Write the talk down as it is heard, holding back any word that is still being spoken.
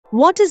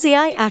What is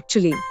AI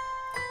actually?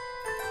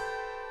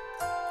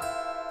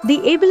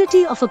 The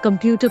ability of a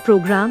computer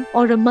program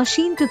or a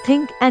machine to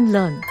think and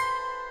learn.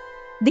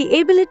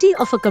 The ability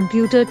of a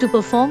computer to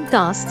perform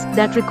tasks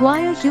that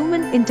require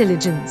human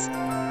intelligence.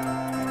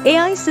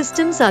 AI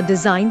systems are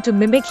designed to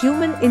mimic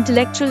human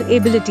intellectual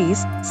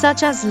abilities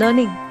such as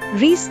learning,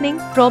 reasoning,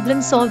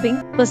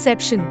 problem-solving,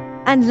 perception,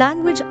 and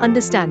language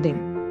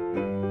understanding.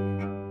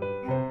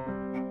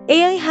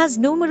 AI has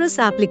numerous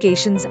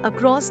applications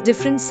across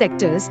different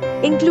sectors,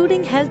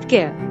 including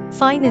healthcare,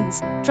 finance,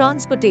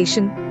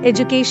 transportation,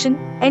 education,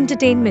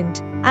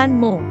 entertainment, and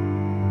more.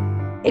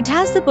 It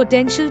has the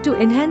potential to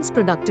enhance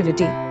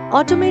productivity,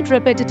 automate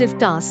repetitive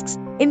tasks,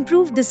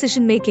 improve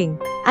decision-making,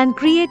 and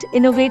create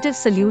innovative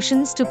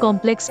solutions to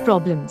complex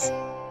problems.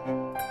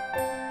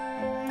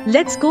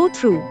 Let's go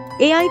through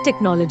AI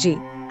technology,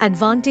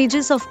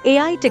 advantages of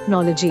AI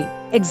technology,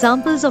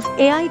 examples of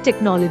AI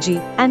technology,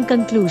 and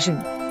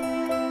conclusion.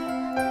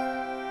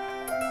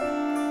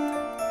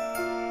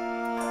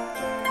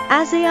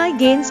 As AI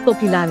gains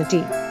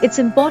popularity, it's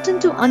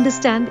important to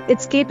understand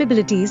its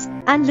capabilities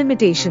and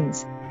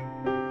limitations.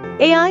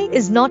 AI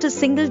is not a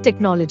single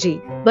technology,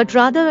 but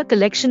rather a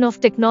collection of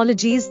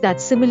technologies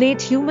that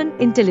simulate human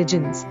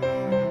intelligence.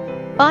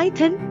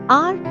 Python,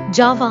 R,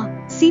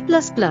 Java, C++,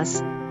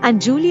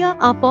 and Julia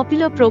are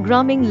popular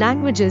programming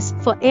languages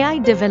for AI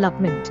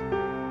development.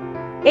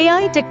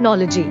 AI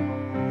technology.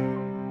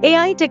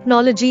 AI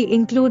technology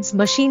includes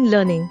machine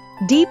learning,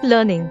 deep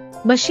learning,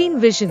 machine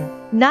vision,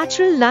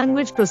 natural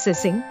language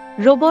processing,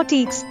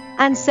 robotics,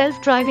 and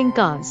self-driving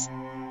cars.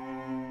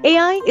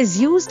 AI is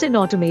used in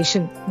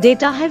automation,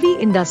 data-heavy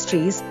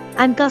industries,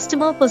 and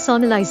customer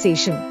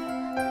personalization.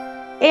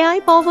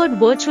 AI-powered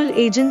virtual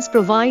agents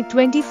provide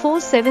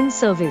 24/7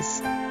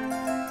 service.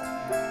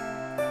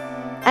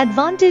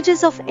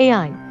 Advantages of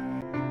AI.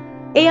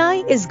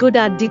 AI is good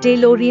at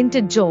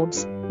detail-oriented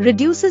jobs,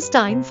 reduces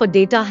time for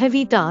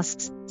data-heavy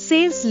tasks,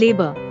 saves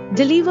labor,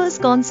 delivers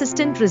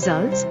consistent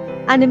results,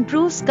 and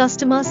improves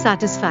customer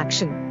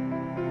satisfaction.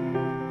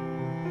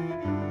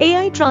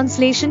 AI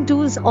translation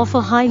tools offer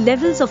high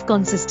levels of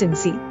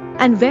consistency,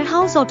 and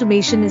warehouse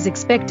automation is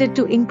expected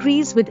to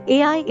increase with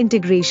AI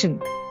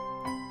integration.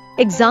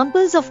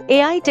 Examples of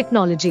AI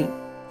technology.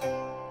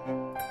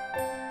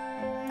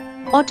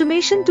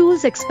 Automation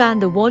tools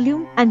expand the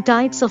volume and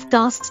types of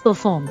tasks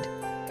performed.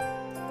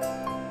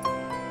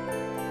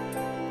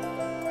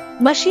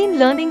 Machine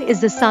learning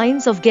is the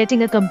science of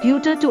getting a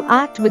computer to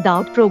act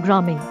without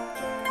programming.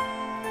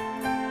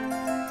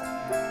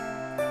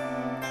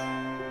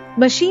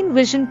 Machine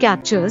vision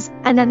captures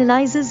and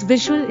analyzes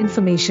visual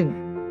information.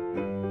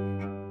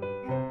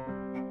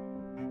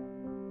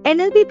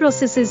 NLP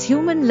processes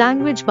human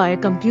language by a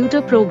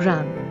computer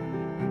program.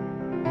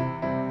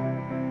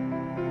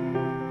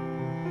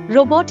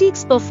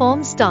 Robotics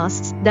performs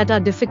tasks that are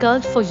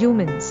difficult for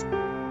humans.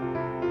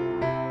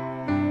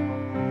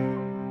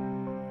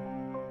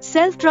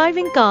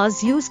 Self-driving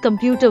cars use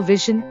computer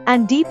vision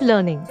and deep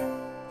learning.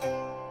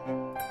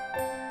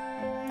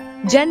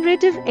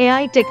 Generative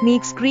AI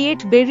techniques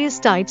create various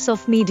types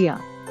of media.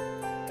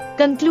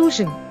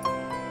 Conclusion.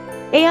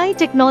 AI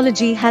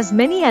technology has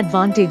many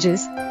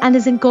advantages and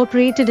is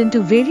incorporated into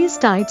various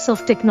types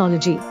of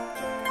technology.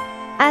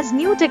 As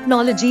new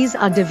technologies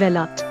are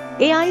developed,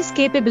 AI's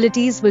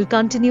capabilities will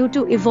continue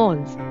to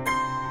evolve.